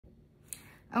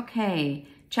Okay,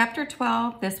 chapter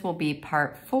 12, this will be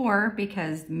part 4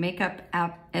 because Makeup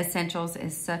Essentials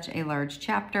is such a large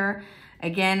chapter.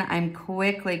 Again, I'm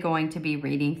quickly going to be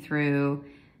reading through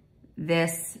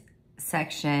this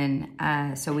section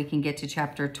so we can get to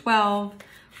chapter 12,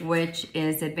 which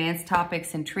is advanced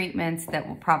topics and treatments that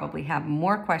will probably have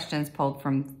more questions pulled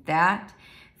from that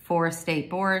for state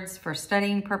boards for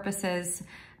studying purposes.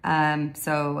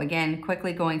 So again,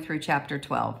 quickly going through chapter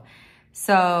 12.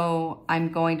 So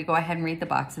I'm going to go ahead and read the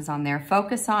boxes on there.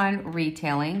 Focus on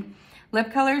retailing.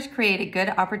 Lip colors create a good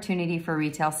opportunity for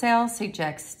retail sales.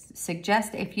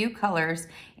 Suggest a few colors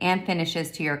and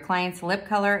finishes to your clients. Lip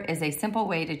color is a simple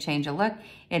way to change a look.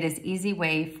 It is an easy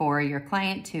way for your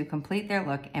client to complete their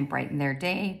look and brighten their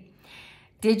day.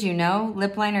 Did you know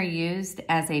lip liner used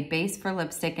as a base for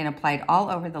lipstick and applied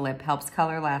all over the lip helps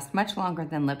color last much longer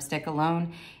than lipstick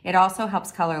alone? It also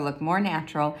helps color look more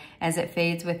natural as it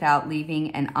fades without leaving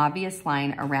an obvious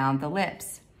line around the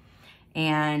lips.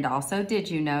 And also, did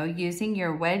you know using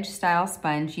your wedge style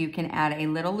sponge, you can add a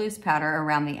little loose powder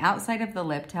around the outside of the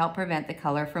lip to help prevent the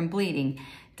color from bleeding.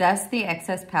 Dust the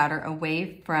excess powder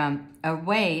away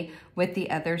with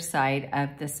the other side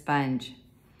of the sponge.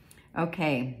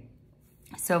 Okay.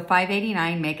 So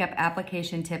 589, makeup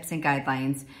application tips and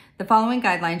guidelines. The following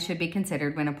guidelines should be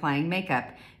considered when applying makeup.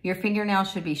 Your fingernails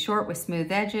should be short with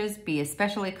smooth edges. Be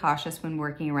especially cautious when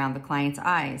working around the client's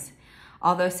eyes.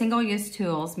 Although single-use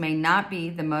tools may not be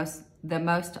the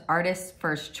most artist's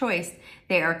first choice,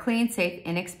 they are a clean, safe,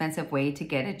 inexpensive way to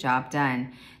get a job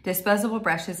done. Disposable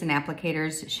brushes and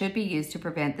applicators should be used to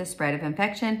prevent the spread of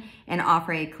infection and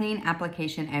offer a clean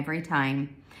application every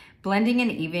time. Blending and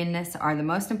evenness are the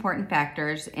most important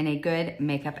factors in a good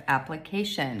makeup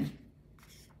application.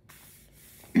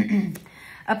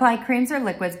 Apply creams or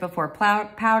liquids before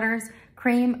powders.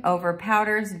 Cream over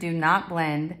powders. Do not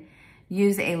blend.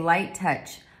 Use a light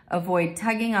touch. Avoid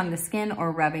tugging on the skin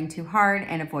or rubbing too hard,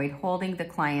 and avoid holding the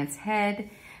client's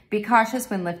head. Be cautious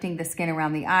when lifting the skin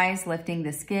around the eyes. Lifting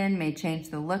the skin may change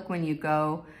the look when you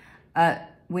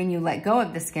let go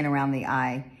of the skin around the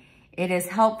eye. It is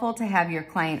helpful to have your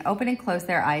client open and close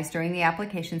their eyes during the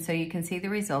application so you can see the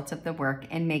results of the work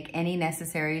and make any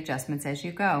necessary adjustments as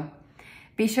you go.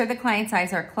 Be sure the client's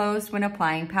eyes are closed when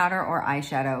applying powder or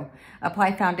eyeshadow.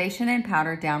 Apply foundation and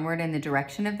powder downward in the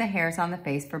direction of the hairs on the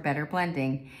face for better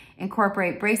blending.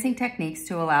 Incorporate bracing techniques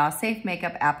to allow a safe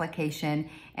makeup application,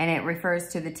 and it refers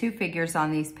to the 2 figures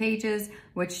on these pages,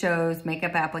 which shows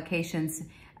makeup applications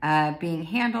being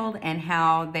handled and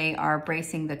how they are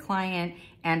bracing the client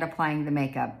and applying the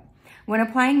makeup. When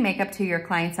applying makeup to your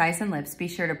client's eyes and lips, be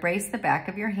sure to brace the back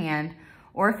of your hand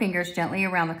or fingers gently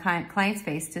around the client's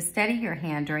face to steady your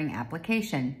hand during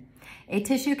application. A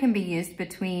tissue can be used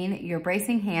between your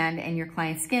bracing hand and your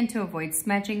client's skin to avoid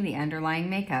smudging the underlying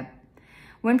makeup.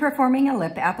 When performing a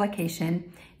lip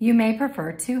application, you may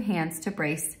prefer 2 hands to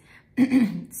brace.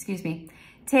 Excuse me.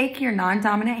 Take your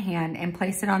non-dominant hand and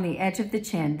place it on the edge of the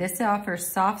chin. This offers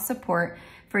soft support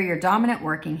for your dominant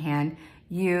working hand.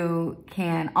 You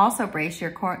can also brace the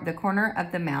corner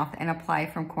of the mouth and apply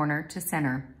from corner to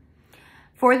center.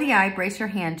 For the eye, brace your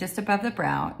hand just above the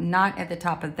brow, not at the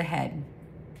top of the head.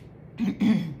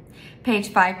 Page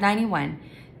 591.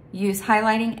 Use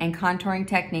highlighting and contouring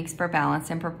techniques for balance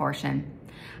and proportion.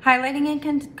 Highlighting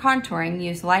and contouring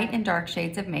use light and dark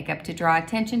shades of makeup to draw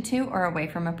attention to or away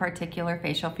from a particular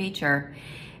facial feature.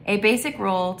 A basic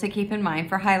rule to keep in mind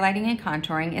for highlighting and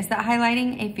contouring is that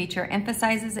highlighting a feature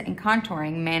emphasizes and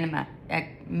contouring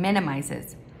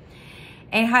minimizes.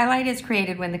 A highlight is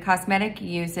created when the cosmetic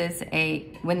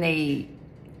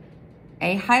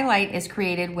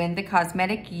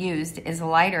used is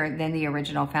lighter than the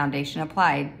original foundation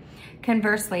applied.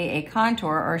 Conversely, a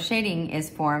contour or shading is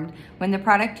formed when the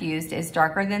product used is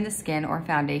darker than the skin or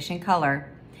foundation color.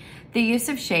 The use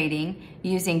of shading,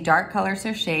 using dark colors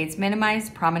or shades, minimize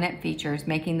prominent features,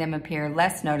 making them appear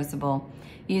less noticeable.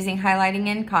 Using highlighting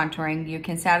and contouring, you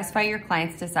can satisfy your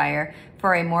client's desire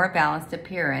for a more balanced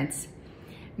appearance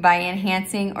by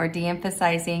enhancing or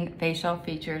de-emphasizing facial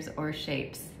features or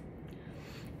shapes.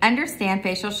 Understand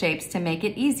facial shapes to make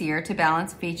it easier to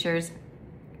balance features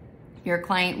your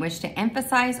client wish to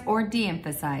emphasize or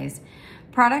de-emphasize.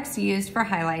 Products used for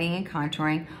highlighting and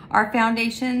contouring are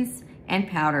foundations and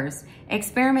powders.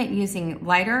 Experiment using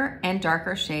lighter and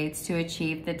darker shades to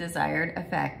achieve the desired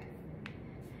effect.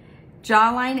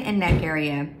 Jawline and neck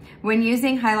area. When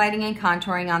using highlighting and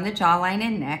contouring on the jawline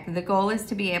and neck, the goal is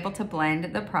to be able to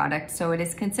blend the product so it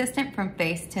is consistent from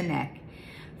face to neck.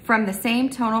 From the same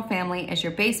tonal family as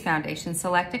your base foundation,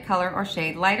 select a color or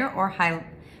shade lighter or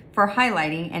for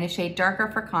highlighting and a shade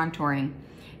darker for contouring.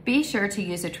 Be sure to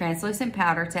use a translucent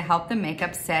powder to help the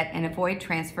makeup set and avoid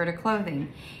transfer to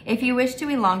clothing. If you wish to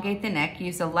elongate the neck,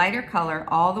 use a lighter color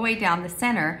all the way down the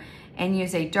center and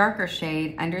use a darker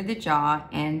shade under the jaw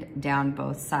and down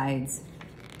both sides.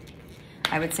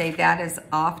 I would say that is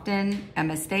often a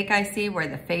mistake I see, where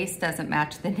the face doesn't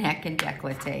match the neck and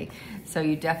décolleté. So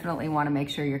you definitely want to make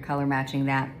sure you're color matching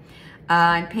that.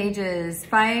 On pages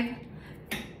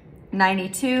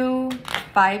 592,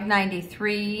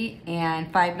 593,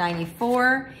 and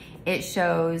 594, it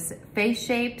shows face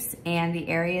shapes and the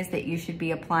areas that you should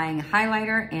be applying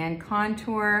highlighter and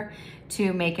contour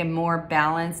to make a more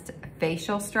balanced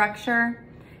facial structure.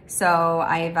 So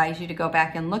I advise you to go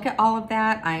back and look at all of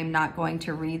that. I am not going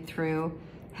to read through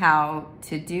how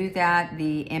to do that.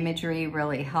 The imagery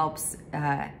really helps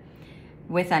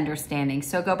with understanding.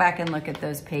 So go back and look at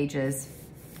those pages.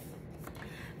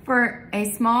 For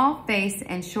a small face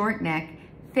and short neck,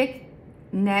 thick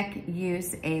neck,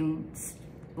 use a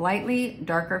slightly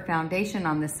darker foundation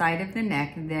on the side of the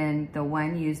neck than the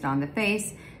one used on the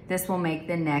face. This will make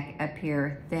the neck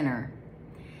appear thinner.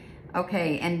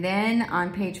 Okay, and then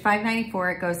on page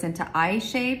 594, it goes into eye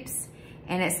shapes,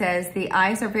 and it says, the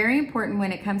eyes are very important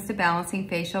when it comes to balancing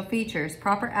facial features.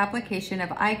 Proper application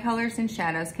of eye colors and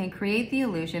shadows can create the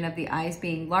illusion of the eyes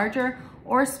being larger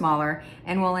or smaller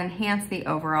and will enhance the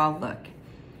overall look.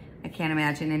 I can't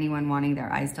imagine anyone wanting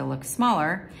their eyes to look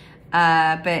smaller,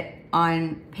 but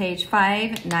on page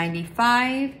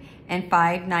 595 and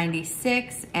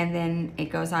 596, and then it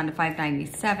goes on to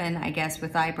 597, I guess,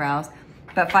 with eyebrows.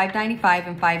 But 595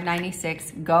 and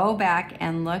 596, go back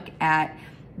and look at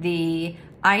the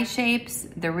eye shapes,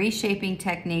 the reshaping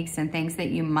techniques, and things that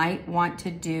you might want to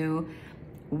do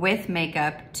with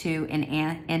makeup to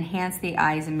enhance the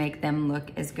eyes and make them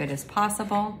look as good as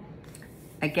possible.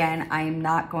 Again, I am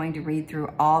not going to read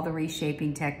through all the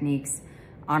reshaping techniques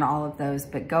on all of those,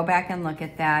 but go back and look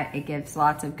at that. It gives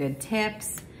lots of good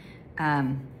tips.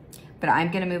 But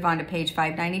I'm gonna move on to page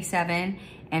 597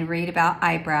 and read about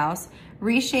eyebrows.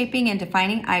 Reshaping and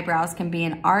defining eyebrows can be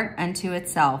an art unto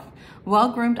itself.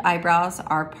 Well-groomed eyebrows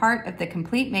are part of the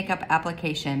complete makeup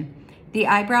application. The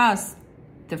eyebrows,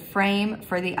 the frame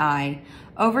for the eye.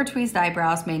 Over-tweezed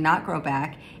eyebrows may not grow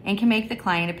back and can make the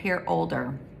client appear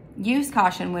older. Use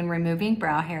caution when removing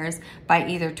brow hairs by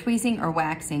either tweezing or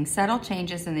waxing. Subtle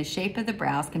changes in the shape of the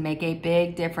brows can make a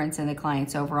big difference in the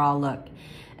client's overall look.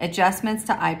 Adjustments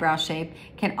to eyebrow shape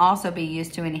can also be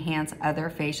used to enhance other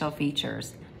facial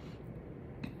features.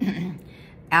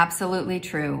 Absolutely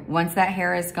true. Once that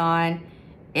hair is gone,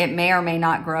 it may or may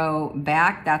not grow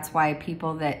back. That's why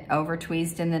people that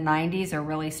over-tweezed in the 90s are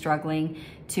really struggling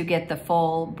to get the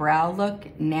full brow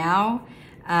look now.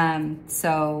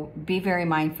 So be very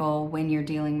mindful when you're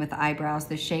dealing with eyebrows,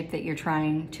 the shape that you're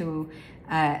trying to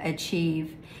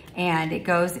achieve. And it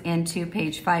goes into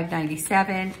page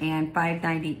 597 and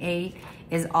 598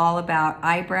 is all about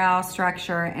eyebrow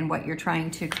structure and what you're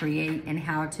trying to create and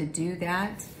how to do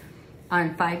that.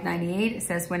 On 598, it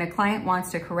says, when a client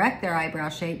wants to correct their eyebrow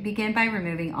shape, begin by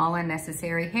removing all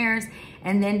unnecessary hairs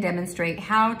and then demonstrate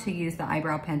how to use the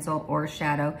eyebrow pencil or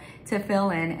shadow to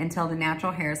fill in until the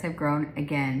natural hairs have grown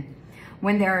again.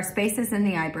 When there are spaces in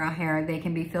the eyebrow hair, they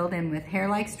can be filled in with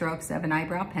hair-like strokes of an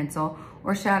eyebrow pencil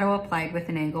or shadow applied with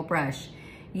an angle brush.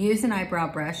 Use an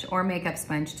eyebrow brush or makeup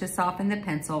sponge to soften the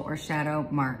pencil or shadow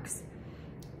marks.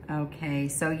 Okay,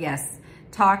 so yes,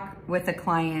 talk with the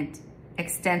client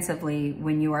extensively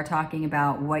when you are talking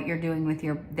about what you're doing with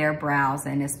their brows,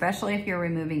 and especially if you're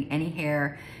removing any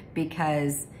hair,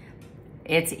 because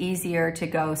it's easier to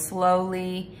go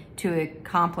slowly to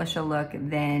accomplish a look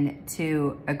than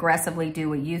to aggressively do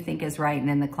what you think is right and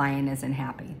then the client isn't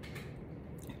happy.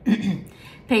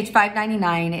 Page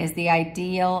 599 is the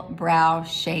ideal brow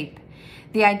shape.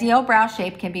 The ideal brow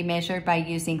shape can be measured by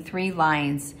using 3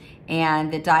 lines,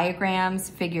 and the diagrams,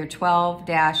 figure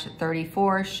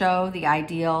 12-34, show the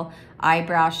ideal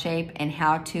eyebrow shape and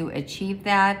how to achieve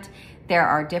that. There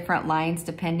are different lines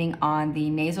depending on the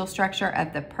nasal structure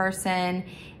of the person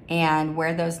and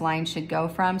where those lines should go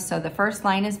from. So the first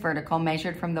line is vertical,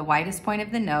 measured from the widest point of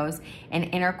the nose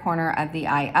and inner corner of the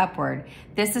eye upward.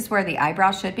 This is where the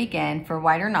eyebrow should begin. For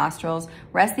wider nostrils,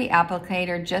 rest the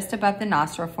applicator just above the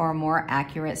nostril for a more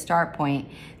accurate start point.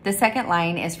 The second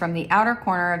line is from the outer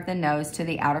corner of the nose to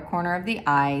the outer corner of the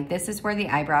eye. This is where the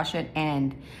eyebrow should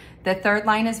end. The third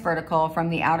line is vertical from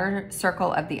the outer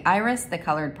circle of the iris, the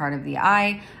colored part of the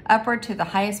eye, upward to the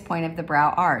highest point of the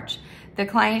brow arch. The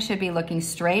client should be looking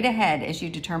straight ahead as you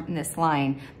determine this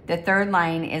line. The third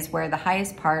line is where the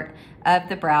highest part of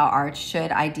the brow arch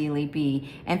should ideally be.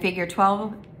 And figure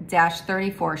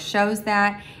 12-34 shows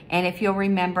that. And if you'll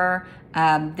remember,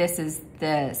 This is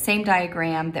the same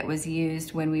diagram that was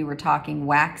used when we were talking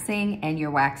waxing and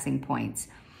your waxing points.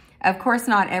 Of course,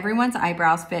 not everyone's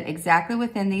eyebrows fit exactly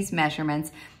within these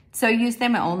measurements, so use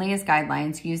them only as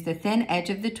guidelines. Use the thin edge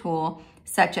of the tool,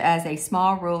 such as a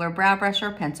small ruler, brow brush,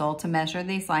 or pencil to measure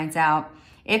these lines out.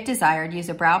 If desired, use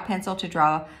a brow pencil to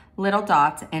draw little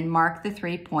dots and mark the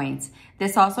 3 points.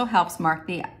 This also helps mark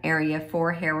the area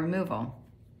for hair removal.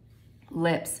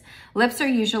 Lips. Lips are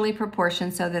usually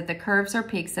proportioned so that the curves or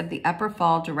peaks of the upper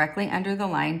fall directly under the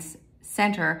line's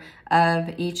center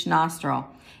of each nostril.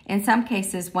 In some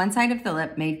cases, one side of the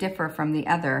lip may differ from the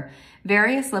other.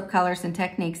 Various lip colors and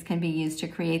techniques can be used to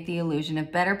create the illusion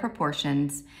of better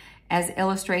proportions. As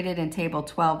illustrated in Table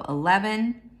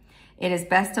 12:11, it is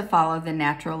best to follow the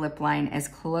natural lip line as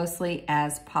closely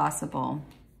as possible.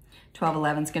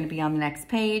 12:11 is going to be on the next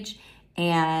page.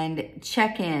 And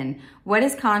check in. What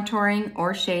is contouring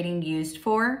or shading used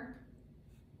for?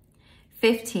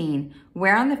 15.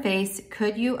 Where on the face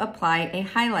could you apply a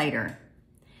highlighter?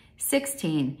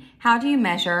 16. How do you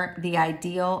measure the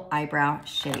ideal eyebrow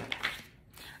shape?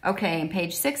 Okay, on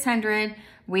page 600,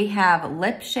 we have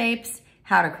lip shapes,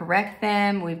 how to correct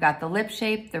them. We've got the lip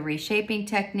shape, the reshaping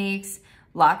techniques,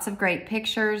 lots of great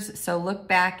pictures. So look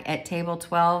back at Table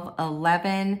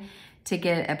 12:11 to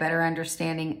get a better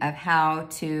understanding of how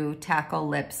to tackle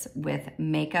lips with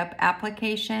makeup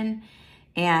application.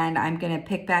 And I'm going to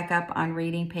pick back up on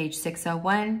reading page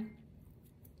 601.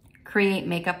 Create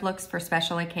makeup looks for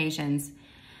special occasions.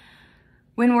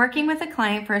 When working with a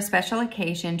client for a special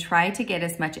occasion, try to get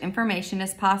as much information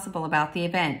as possible about the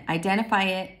event.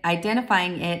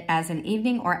 Identifying it as an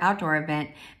evening or outdoor event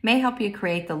may help you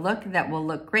create the look that will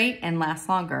look great and last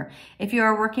longer. If you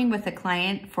are working with a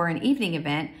client for an evening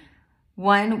event,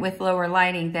 one with lower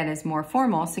lighting that is more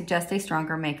formal, suggest a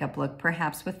stronger makeup look,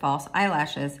 perhaps with false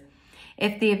eyelashes.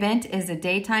 If the event is a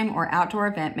daytime or outdoor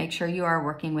event, make sure you are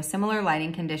working with similar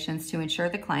lighting conditions to ensure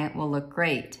the client will look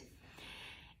great.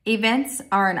 Events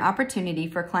are an opportunity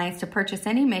for clients to purchase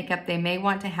any makeup they may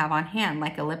want to have on hand,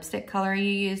 like a lipstick color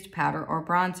you used, powder, or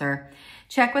bronzer.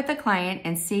 Check with the client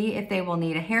and see if they will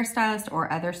need a hairstylist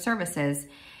or other services.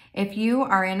 If you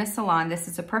are in a salon, this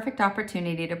is a perfect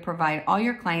opportunity to provide all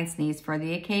your clients' needs for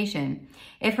the occasion.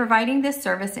 If providing this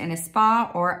service in a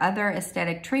spa or other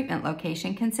aesthetic treatment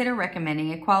location, consider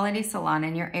recommending a quality salon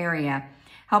in your area.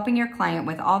 Helping your client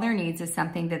with all their needs is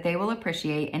something that they will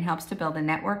appreciate and helps to build a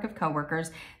network of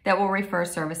coworkers that will refer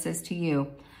services to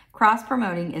you.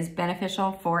 Cross-promoting is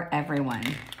beneficial for everyone.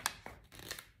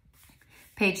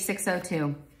 Page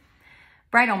 602.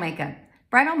 Bridal makeup.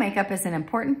 Bridal makeup is an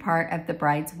important part of the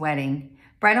bride's wedding.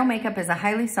 Bridal makeup is a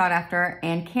highly sought after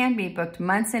and can be booked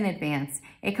months in advance.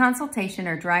 A consultation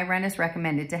or dry run is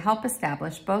recommended to help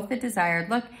establish both the desired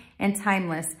look and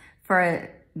timeless for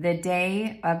the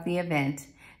day of the event.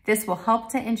 This will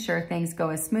help to ensure things go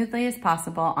as smoothly as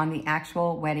possible on the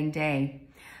actual wedding day.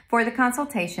 For the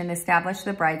consultation, establish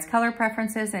the bride's color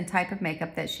preferences and type of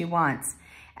makeup that she wants.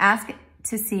 Ask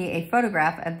to see a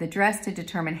photograph of the dress to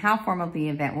determine how formal the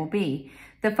event will be.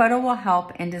 The photo will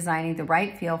help in designing the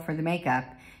right feel for the makeup.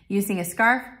 Using a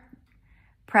scarf,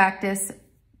 practice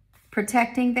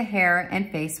protecting the hair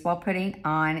and face while putting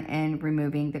on and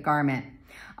removing the garment.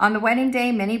 On the wedding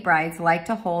day, many brides like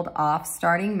to hold off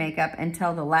starting makeup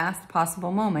until the last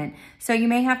possible moment, so you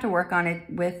may have to work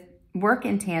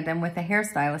in tandem with a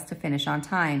hairstylist to finish on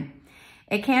time.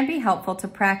 It can be helpful to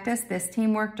practice this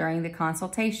teamwork during the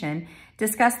consultation.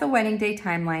 Discuss the wedding day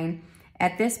timeline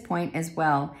at this point as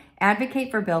well.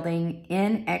 Advocate for building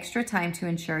in extra time to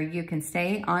ensure you can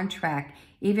stay on track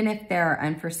even if there are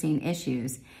unforeseen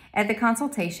issues. At the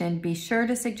consultation, be sure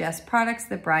to suggest products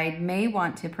the bride may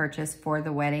want to purchase for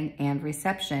the wedding and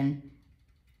reception.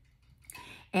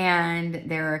 And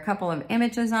there are a couple of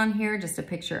images on here, just a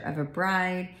picture of a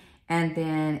bride and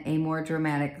then a more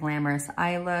dramatic, glamorous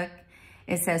eye look.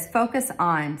 It says, focus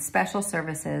on special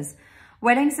services.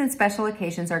 Weddings and special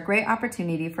occasions are a great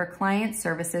opportunity for client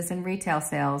services and retail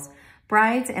sales.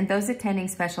 Brides and those attending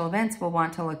special events will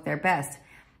want to look their best.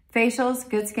 Facials,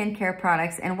 good skincare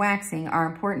products, and waxing are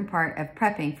an important part of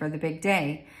prepping for the big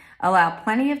day. Allow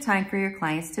plenty of time for your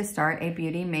clients to start a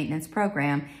beauty maintenance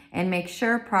program and make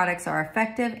sure products are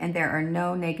effective and there are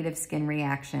no negative skin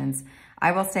reactions.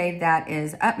 I will say that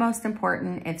is utmost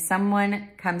important. If someone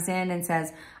comes in and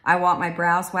says, I want my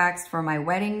brows waxed for my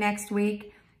wedding next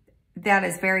week, that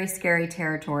is very scary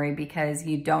territory because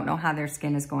you don't know how their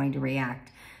skin is going to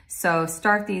react. So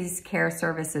start these care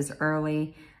services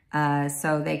early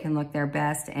so they can look their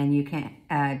best and you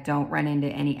don't run into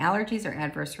any allergies or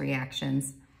adverse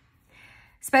reactions.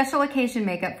 Special occasion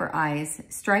makeup for eyes,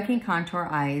 striking contour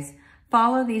eyes.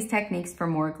 Follow these techniques for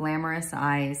more glamorous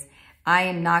eyes. I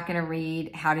am not going to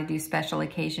read how to do special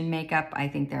occasion makeup. I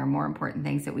think there are more important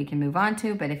things that we can move on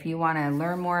to, but if you want to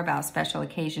learn more about special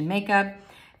occasion makeup,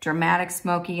 dramatic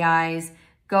smoky eyes,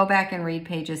 go back and read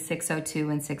pages 602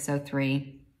 and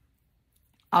 603.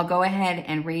 I'll go ahead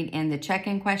and read in the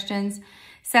check-in questions.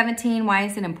 17, why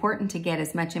is it important to get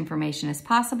as much information as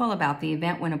possible about the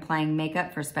event when applying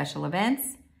makeup for special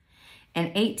events?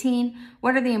 And 18,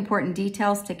 what are the important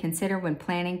details to consider when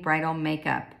planning bridal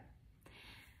makeup?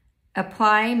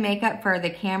 Apply makeup for the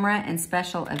camera and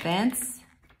special events.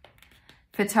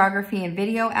 Photography and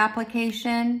video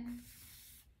application.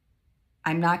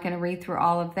 I'm not going to read through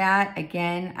all of that.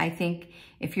 Again, I think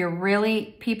if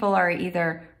people are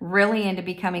either really into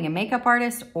becoming a makeup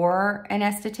artist or an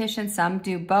esthetician. Some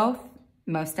do both,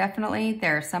 most definitely.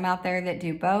 There are some out there that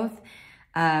do both.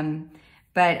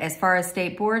 But as far as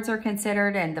state boards are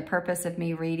considered and the purpose of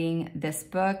me reading this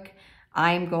book,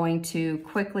 I'm going to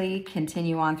quickly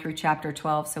continue on through chapter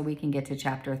 12 so we can get to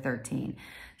chapter 13.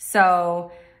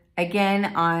 So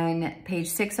again, on page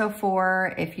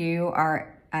 604, if you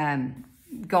are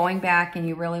going back and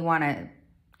you really want to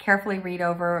carefully read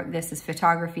over, this is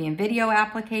photography and video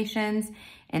applications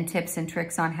and tips and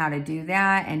tricks on how to do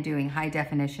that and doing high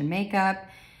definition makeup.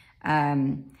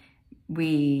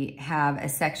 We have a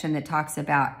section that talks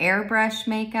about airbrush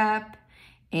makeup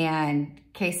and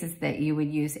cases that you would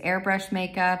use airbrush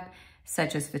makeup,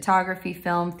 such as photography,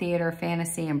 film, theater,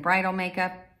 fantasy, and bridal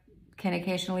makeup can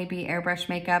occasionally be airbrush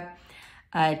makeup.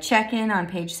 Check-in on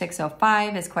page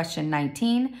 605 is question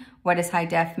 19. What is high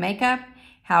def makeup?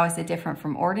 How is it different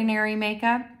from ordinary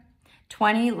makeup?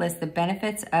 20, list the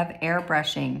benefits of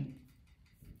airbrushing.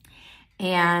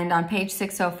 And on page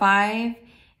 605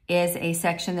 is a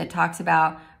section that talks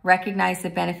about recognize the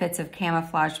benefits of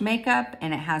camouflage makeup,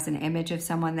 and it has an image of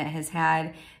someone that has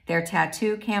had their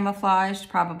tattoo camouflaged,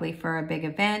 probably for a big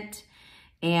event.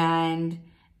 And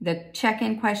the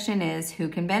check-in question is, who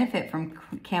can benefit from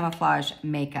camouflage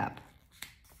makeup?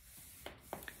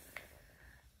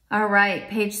 All right,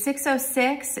 page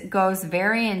 606 goes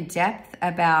very in depth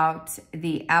about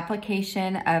the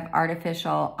application of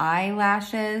artificial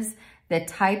eyelashes, the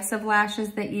types of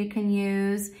lashes that you can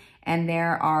use, and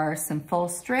there are some full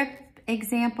strip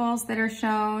examples that are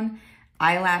shown,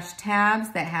 eyelash tabs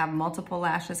that have multiple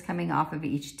lashes coming off of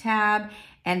each tab,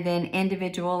 and then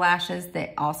individual lashes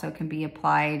that also can be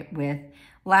applied with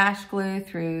lash glue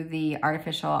through the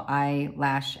artificial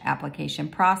eyelash application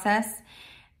process.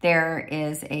 There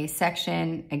is a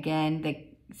section, again, that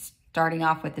starting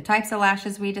off with the types of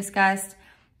lashes we discussed,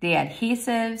 the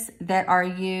adhesives that are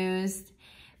used,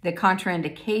 the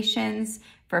contraindications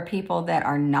for people that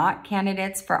are not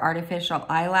candidates for artificial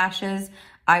eyelashes.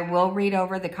 I will read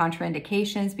over the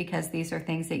contraindications because these are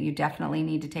things that you definitely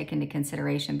need to take into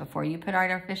consideration before you put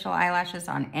artificial eyelashes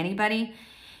on anybody.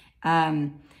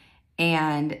 And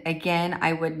again,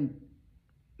 I would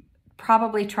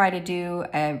probably try to do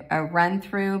a run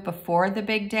through before the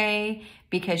big day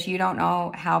because you don't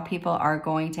know how people are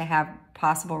going to have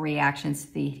possible reactions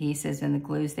to the adhesives and the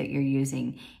glues that you're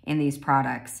using in these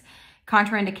products.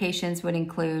 Contraindications would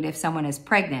include if someone is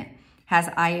pregnant, has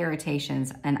eye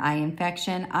irritations, an eye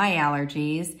infection, eye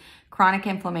allergies, chronic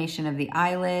inflammation of the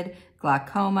eyelid,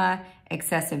 glaucoma,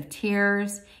 excessive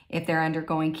tears, if they're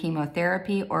undergoing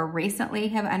chemotherapy or recently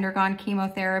have undergone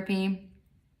chemotherapy,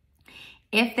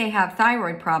 if they have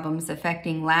thyroid problems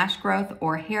affecting lash growth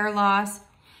or hair loss,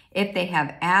 if they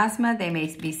have asthma, they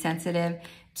may be sensitive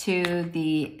to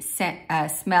the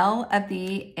smell of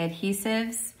the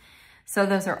adhesives. So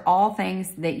those are all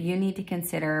things that you need to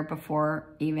consider before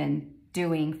even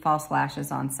doing false lashes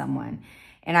on someone.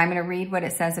 And I'm going to read what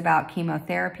it says about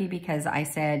chemotherapy because I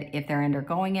said if they're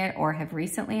undergoing it or have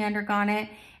recently undergone it.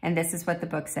 And this is what the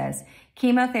book says.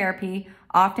 Chemotherapy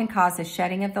often causes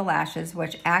shedding of the lashes,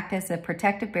 which act as a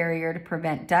protective barrier to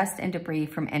prevent dust and debris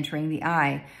from entering the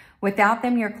eye. Without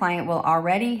them, your client will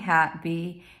already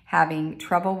be having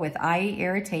trouble with eye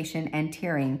irritation and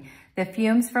tearing. The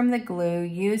fumes from the glue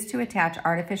used to attach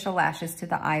artificial lashes to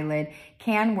the eyelid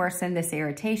can worsen this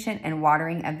irritation and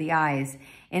watering of the eyes.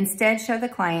 Instead, show the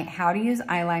client how to use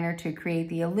eyeliner to create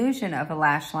the illusion of a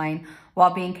lash line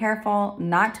while being careful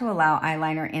not to allow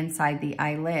eyeliner inside the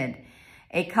eyelid.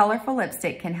 A colorful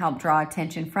lipstick can help draw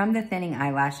attention from the thinning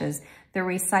eyelashes. The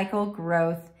recycled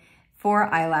growth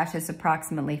for eyelashes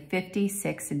approximately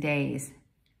 56 days.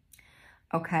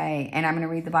 Okay, and I'm going to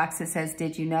read the box that says,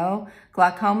 did you know?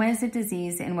 Glaucoma is a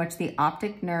disease in which the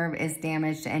optic nerve is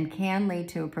damaged and can lead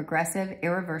to a progressive,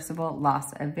 irreversible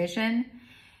loss of vision.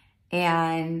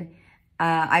 And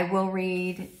I will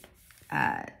read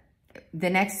the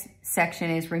next section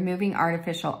is removing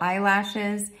artificial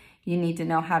eyelashes. You need to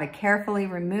know how to carefully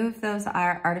remove those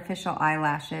artificial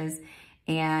eyelashes.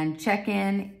 And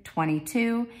check-in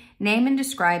 22, name and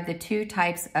describe the 2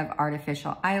 types of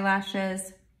artificial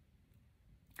eyelashes.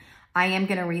 I am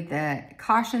going to read the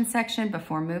caution section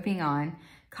before moving on.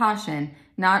 Caution,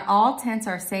 not all tints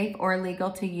are safe or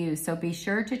legal to use, so be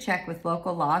sure to check with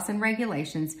local laws and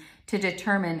regulations to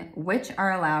determine which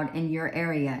are allowed in your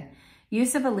area.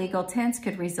 Use of illegal tints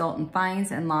could result in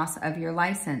fines and loss of your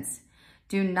license.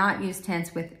 Do not use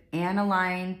tints with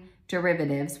aniline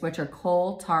derivatives, which are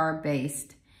coal tar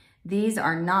based. These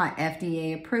are not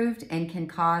FDA approved and can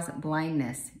cause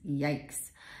blindness.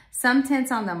 Yikes. Some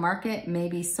tints on the market may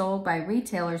be sold by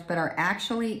retailers, but are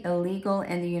actually illegal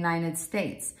in the United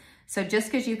States. So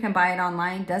just because you can buy it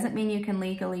online doesn't mean you can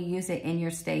legally use it in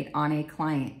your state on a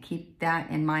client. Keep that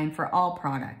in mind for all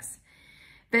products.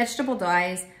 Vegetable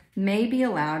dyes may be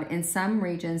allowed in some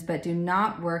regions, but do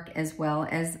not work as well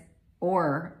as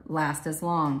or last as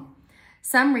long.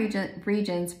 Some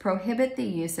regions prohibit the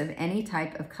use of any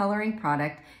type of coloring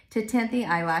product to tint the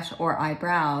eyelash or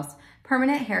eyebrows.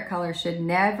 Permanent hair color should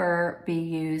never be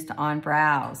used on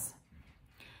brows.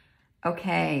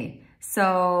 Okay,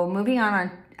 so moving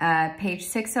on page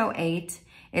 608,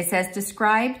 it says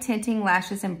describe tinting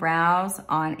lashes and brows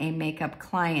on a makeup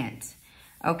client.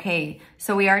 Okay,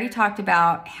 so we already talked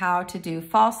about how to do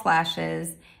false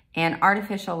lashes and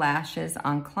artificial lashes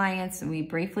on clients. We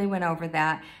briefly went over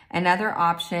that. Another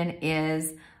option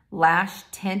is lash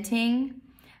tinting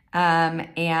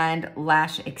and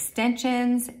lash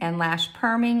extensions and lash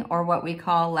perming, or what we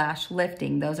call lash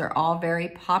lifting. Those are all very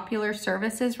popular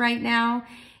services right now.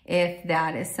 If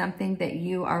that is something that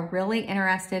you are really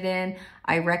interested in,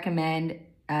 I recommend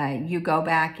you go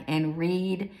back and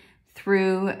read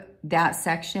through that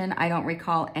section. I don't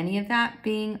recall any of that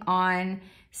being on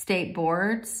state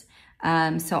boards.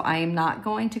 So I am not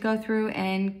going to go through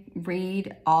and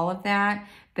read all of that.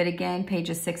 But again,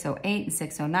 pages 608 and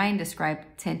 609 describe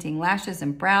tinting lashes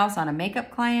and brows on a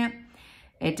makeup client.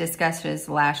 It discusses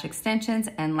lash extensions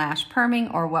and lash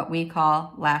perming, or what we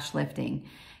call lash lifting.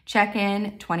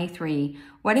 Check-in 23,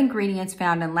 what ingredients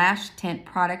found in lash tint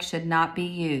products should not be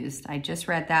used? I just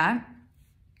read that.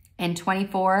 And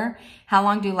 24, how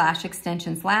long do lash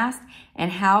extensions last, and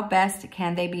how best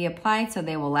can they be applied so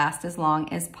they will last as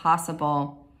long as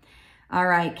possible? All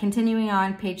right, continuing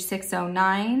on page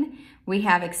 609, we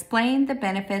have explained the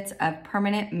benefits of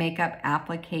permanent makeup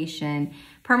application.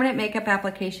 Permanent makeup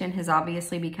application has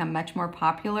obviously become much more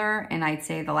popular in, I'd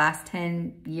say, the last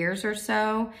 10 years or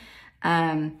so.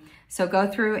 So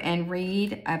go through and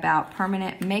read about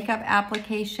permanent makeup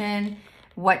application,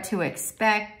 what to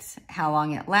expect, how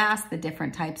long it lasts, the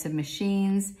different types of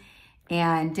machines,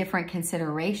 and different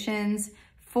considerations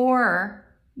for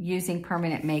using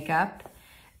permanent makeup.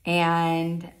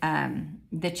 And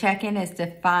the check-in is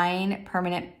define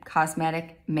permanent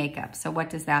cosmetic makeup. So what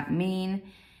does that mean?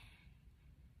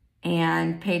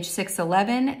 And page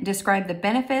 611, describe the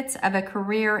benefits of a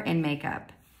career in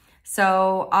makeup.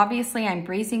 So obviously I'm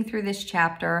breezing through this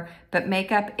chapter, but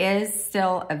makeup is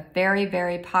still a very,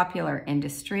 very popular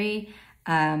industry.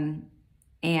 And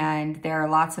there are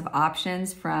lots of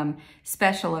options, from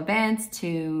special events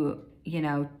to,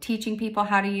 teaching people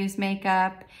how to use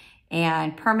makeup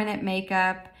and permanent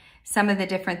makeup. Some of the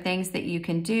different things that you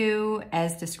can do,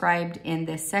 as described in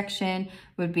this section,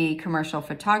 would be commercial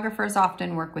photographers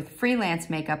often work with freelance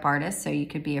makeup artists. So you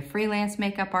could be a freelance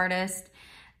makeup artist.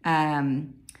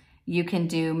 You can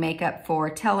do makeup for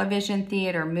television,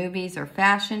 theater, movies, or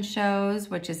fashion shows,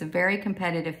 which is a very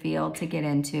competitive field to get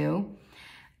into.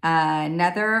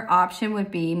 Another option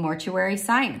would be mortuary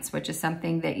science, which is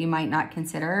something that you might not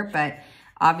consider, but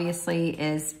obviously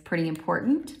is pretty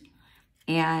important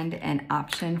and an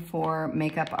option for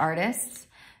makeup artists.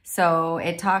 So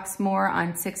it talks more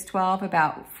on 612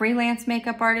 about freelance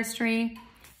makeup artistry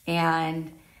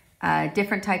and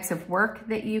different types of work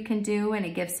that you can do, and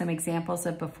it gives some examples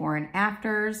of before and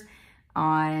afters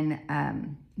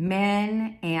on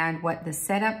men and what the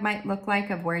setup might look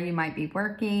like of where you might be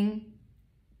working.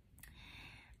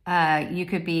 You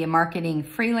could be a marketing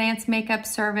freelance makeup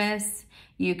service.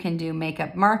 You can do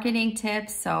makeup marketing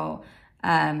tips. So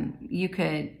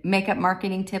makeup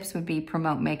marketing tips would be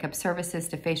promote makeup services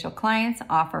to facial clients,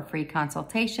 offer free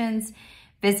consultations,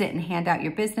 visit and hand out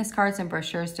your business cards and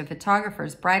brochures to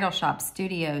photographers, bridal shops,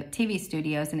 TV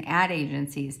studios, and ad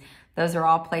agencies. Those are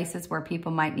all places where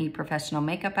people might need professional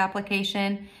makeup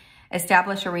application.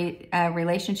 Establish a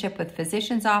relationship with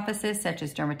physicians' offices, such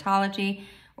as dermatology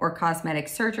or cosmetic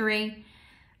surgery.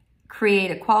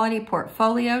 Create a quality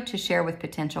portfolio to share with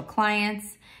potential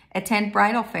clients. Attend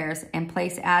bridal fairs and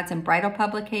place ads in bridal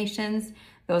publications.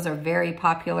 Those are very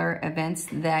popular events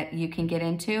that you can get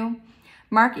into.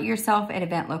 Market yourself at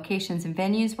event locations and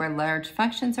venues where large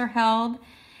functions are held.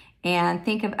 And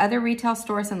think of other retail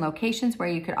stores and locations where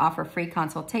you could offer free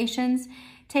consultations.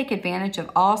 Take advantage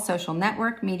of all social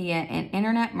network, media, and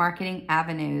internet marketing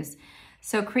avenues.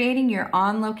 So creating your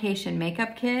on-location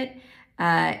makeup kit,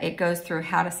 it goes through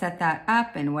how to set that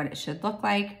up and what it should look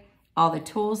like, all the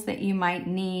tools that you might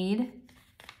need.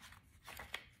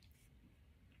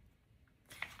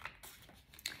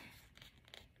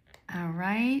 All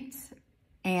right,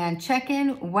 and check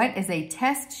in, what is a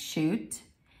test shoot?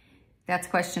 That's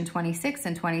question 26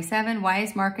 and 27. Why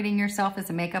is marketing yourself as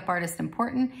a makeup artist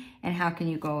important, and how can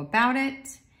you go about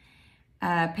it?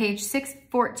 Page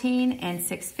 614 and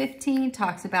 615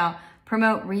 talks about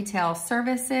promote retail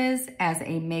services as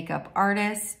a makeup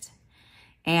artist.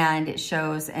 And it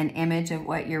shows an image of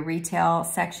what your retail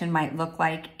section might look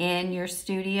like in your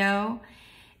studio.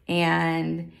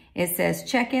 And it says,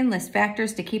 check in, list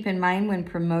factors to keep in mind when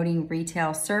promoting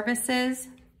retail services.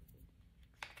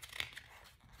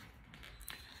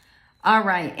 All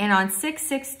right, and on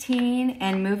 616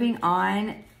 and moving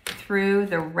on through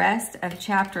the rest of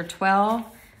chapter 12,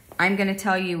 I'm going to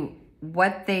tell you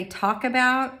what they talk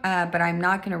about, but I'm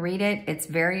not going to read it. It's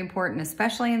very important,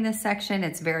 especially in this section.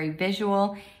 It's very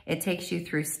visual. It takes you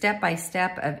through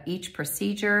step-by-step of each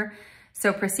procedure.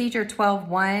 So procedure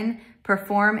 12.1,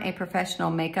 perform a professional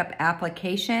makeup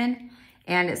application.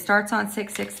 And it starts on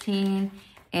 616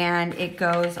 and it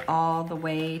goes all the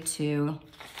way to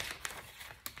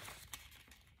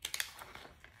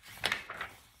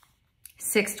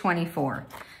 624.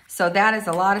 So that is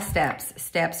a lot of steps.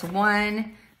 Steps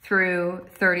 1 through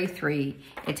 33.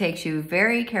 It takes you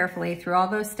very carefully through all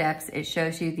those steps. It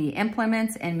shows you the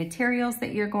implements and materials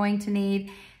that you're going to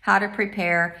need, how to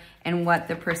prepare, and what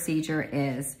the procedure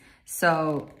is.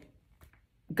 So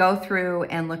go through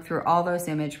and look through all those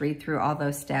images, read through all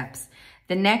those steps.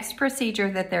 The next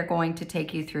procedure that they're going to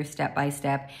take you through step by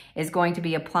step is going to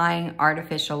be applying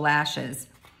artificial lashes.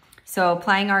 So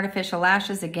applying artificial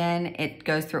lashes, again, it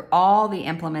goes through all the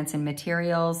implements and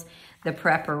materials, the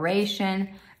preparation,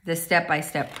 the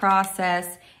step-by-step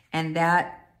process, and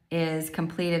that is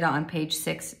completed on page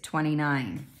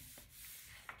 629.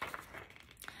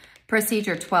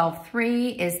 Procedure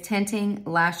 12.3 is tinting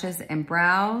lashes and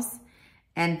brows,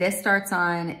 and this starts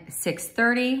on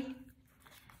 630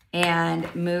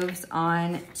 and moves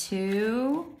on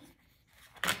to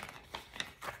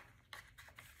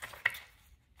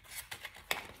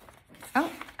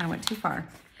I went too far.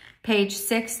 Page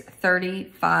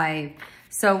 635.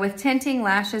 So with tinting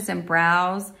lashes and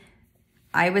brows,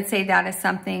 I would say that is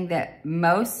something that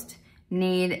most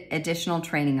need additional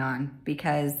training on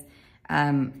because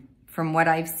from what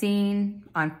I've seen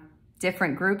on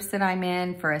different groups that I'm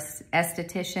in for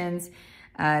estheticians,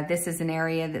 this is an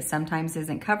area that sometimes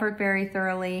isn't covered very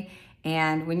thoroughly.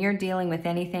 And when you're dealing with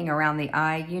anything around the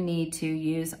eye, you need to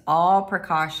use all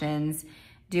precautions,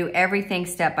 do everything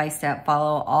step by step,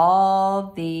 follow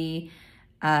all the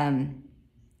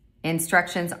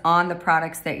instructions on the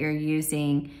products that you're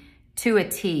using to a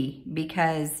T,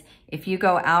 because if you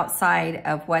go outside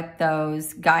of what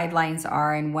those guidelines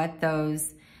are and what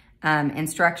those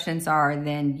instructions are,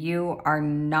 then you are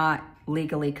not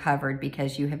legally covered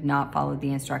because you have not followed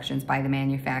the instructions by the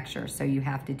manufacturer. So you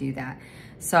have to do that.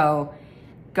 So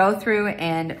go through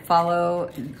and follow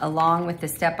along with the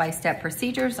step-by-step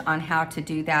procedures on how to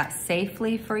do that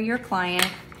safely for your client.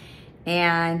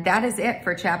 And that is it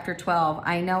for chapter 12.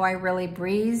 I know I really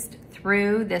breezed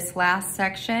through this last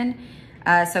section,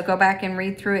 so go back and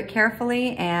read through it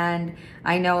carefully. And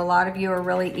I know a lot of you are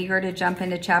really eager to jump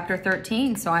into chapter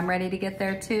 13, so I'm ready to get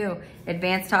there too.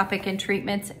 Advanced topic and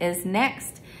treatments is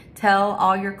next. Tell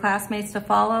all your classmates to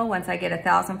follow. Once I get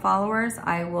 1,000 followers,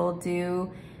 I will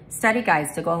do study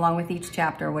guides to go along with each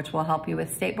chapter, which will help you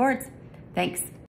with state boards. Thanks.